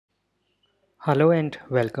Hello and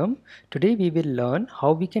welcome. Today we will learn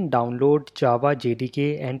how we can download Java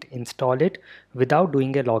JDK and install it without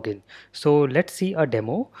doing a login. So let's see a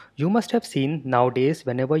demo. You must have seen nowadays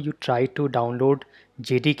whenever you try to download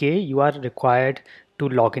JDK, you are required to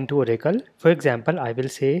log into Oracle. For example, I will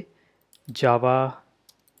say Java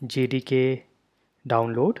JDK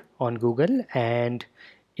download on Google, and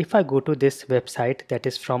if I go to this website that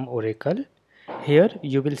is from Oracle, here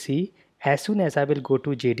you will see as soon as I will go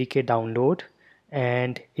to JDK download,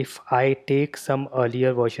 and if I take some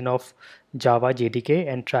earlier version of Java JDK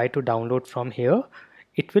and try to download from here,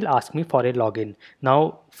 it will ask me for a login.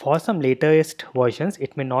 Now for some latest versions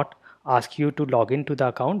it may not ask you to log in to the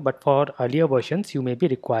account, but for earlier versions you may be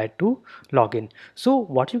required to log in. So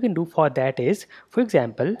what you can do for that is, for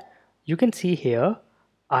example, you can see here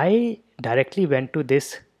I directly went to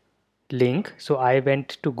this link. So I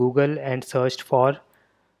went to Google and searched for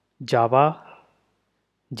Java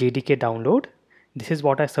JDK download. This is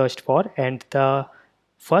what I searched for, and the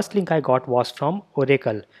first link I got was from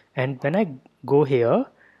Oracle. And when I go here,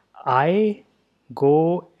 I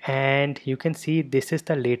go and you can see this is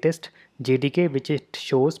the latest JDK which it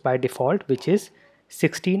shows by default, which is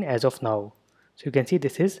 16 as of now. So you can see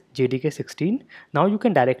this is JDK 16. Now you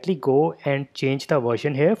can directly go and change the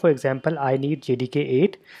version here. For example, I need JDK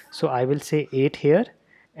 8. So I will say 8 here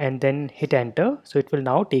and then hit enter. So it will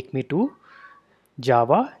now take me to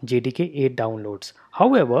Java JDK 8 downloads.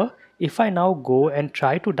 However, if I now go and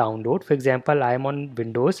try to download, for example, I am on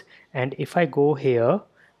Windows, and if I go here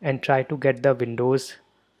and try to get the Windows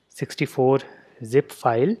 64 zip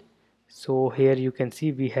file, so here you can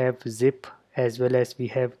see we have zip as well as we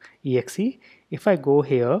have exe. If I go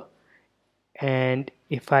here and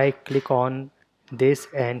if I click on this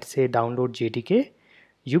and say download JDK,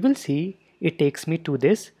 you will see it takes me to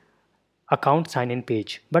this account sign in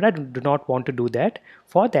page, but I do not want to do that.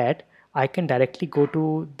 For that, I can directly go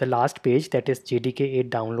to the last page, that is JDK 8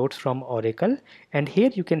 downloads from Oracle, and here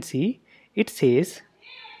you can see it says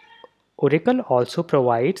Oracle also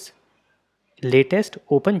provides latest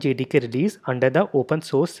OpenJDK release under the open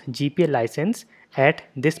source GPL license at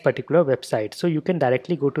this particular website. So you can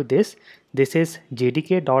directly go to this. This is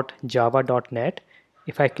jdk.java.net.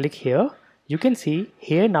 If I click here, you can see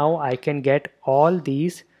here now I can get all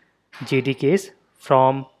these JDKs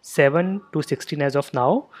from 7 to 16 as of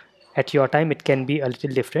now. At your time it can be a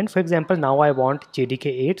little different. For example, now I want JDK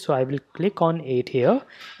 8, so I will click on 8 here,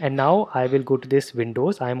 and now I will go to this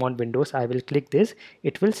Windows. I am on Windows. I will click this.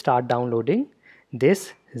 It will start downloading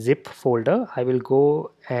this zip folder. I will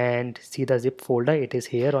go and see the zip folder. It is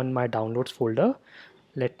here on my downloads folder.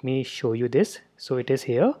 Let me show you this. So it is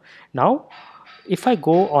here. Now if I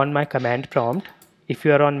go on my command prompt, if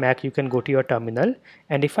you are on Mac, you can go to your terminal,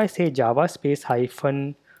 and if I say Java space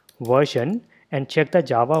hyphen version and check the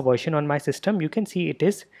Java version on my system, you can see it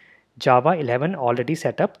is Java 11 already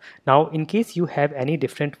set up. Now in case you have any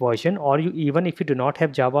different version, or you even if you do not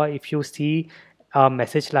have Java, if you see a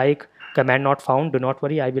message like command not found, do not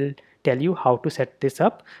worry, I will tell you how to set this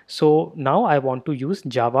up. So now I want to use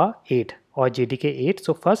Java 8 or JDK 8.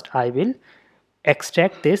 So first I will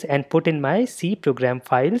extract this and put in my C program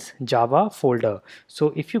files Java folder.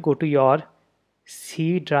 So if you go to your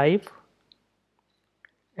C drive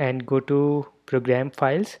and go to program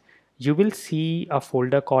files, you will see a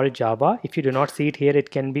folder called Java. If you do not see it here, it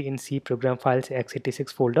can be in C program files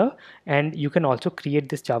x86 folder, and you can also create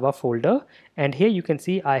this Java folder, and here you can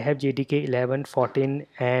see I have JDK 11, 14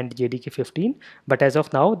 and JDK 15, but as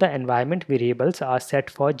of now the environment variables are set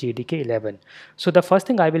for JDK 11. So the first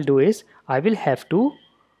thing I will do is I will have to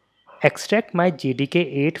extract my JDK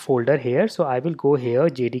 8 folder here. So I will go here,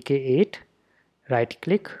 JDK 8, right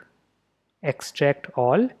click, extract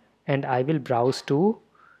all, and I will browse to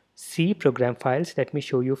C program files. Let me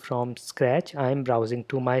show you from scratch. I am browsing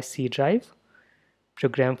to my C drive,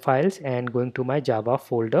 program files, and going to my Java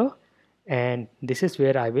folder, and this is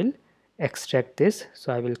where I will extract this.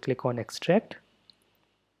 So I will click on extract,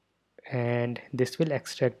 and this will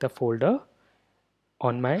extract the folder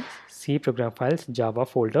on my C program files Java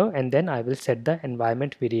folder, and then I will set the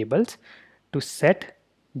environment variables to set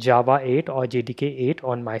Java 8 or JDK 8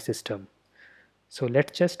 on my system. So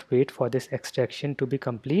let's just wait for this extraction to be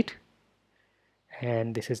complete,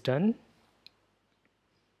 and this is done.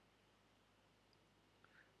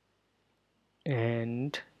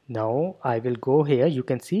 And now I will go here. You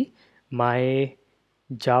can see my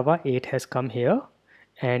Java 8 has come here,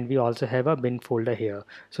 and we also have a bin folder here.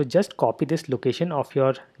 So just copy this location of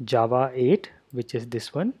your Java 8, which is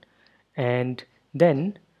this one, and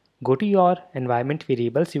then go to your environment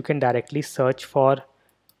variables. You can directly search for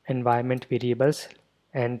environment variables,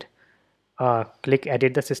 and click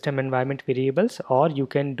edit the system environment variables, or you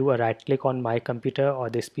can do a right click on my computer or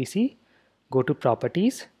this PC, go to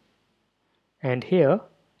properties, and here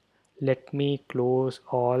let me close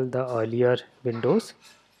all the earlier windows.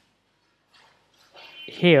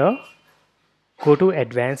 Here go to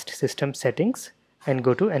advanced system settings and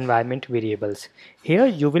go to environment variables. Here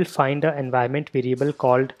you will find an environment variable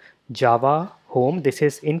called Java home. This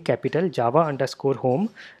is in capital Java underscore home.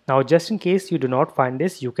 Now just in case you do not find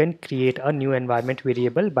this, you can create a new environment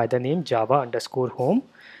variable by the name Java underscore home,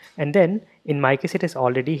 and then in my case it is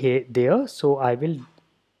already here there, so I will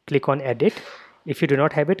click on edit. If you do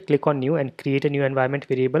not have it, click on new and create a new environment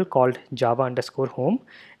variable called Java underscore home.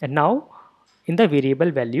 And now in the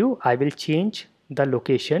variable value, I will change the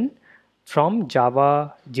location from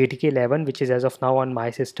Java JDK 11, which is as of now on my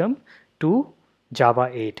system, to Java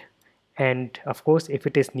 8. And of course, if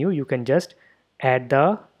it is new, you can just add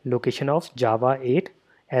the location of Java 8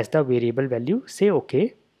 as the variable value, say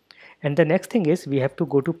OK. And the next thing is we have to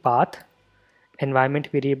go to path, environment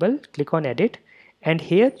variable, click on edit, and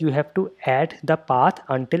here you have to add the path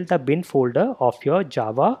until the bin folder of your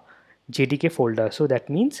Java JDK folder. So that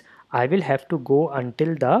means I will have to go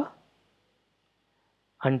until the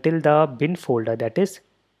bin folder, that is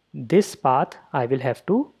this path I will have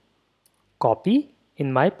to copy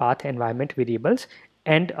in my path environment variables.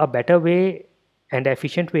 And a better way and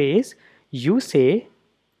efficient way is you say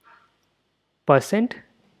percent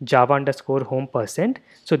Java underscore home percent.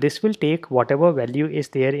 So this will take whatever value is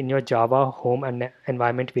there in your Java home and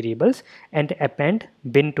environment variables and append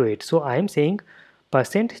bin to it. So I am saying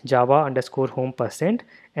percent Java underscore home percent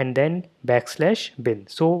and then backslash bin.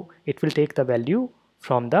 So it will take the value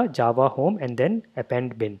from the Java home and then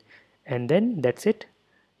append bin, and then that's it.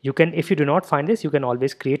 You can, if you do not find this, you can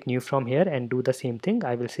always create new from here and do the same thing.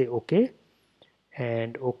 I will say OK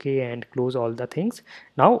and OK and close all the things.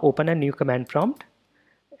 Now open a new command prompt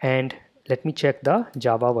and let me check the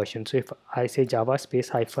Java version. So if I say Java space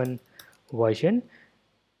hyphen version,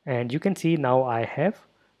 and you can see now I have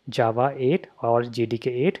Java 8 or JDK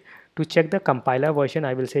 8. To check the compiler version,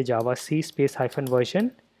 I will say Java C space hyphen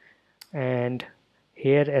version, and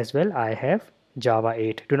here as well I have Java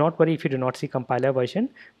 8. Do not worry if you do not see compiler version,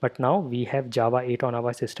 but now we have Java 8 on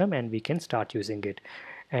our system and we can start using it.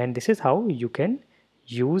 And this is how you can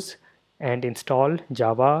use and install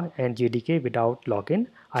Java and JDK without login.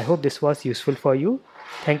 I hope this was useful for you.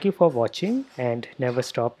 Thank you for watching and never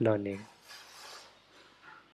stop learning.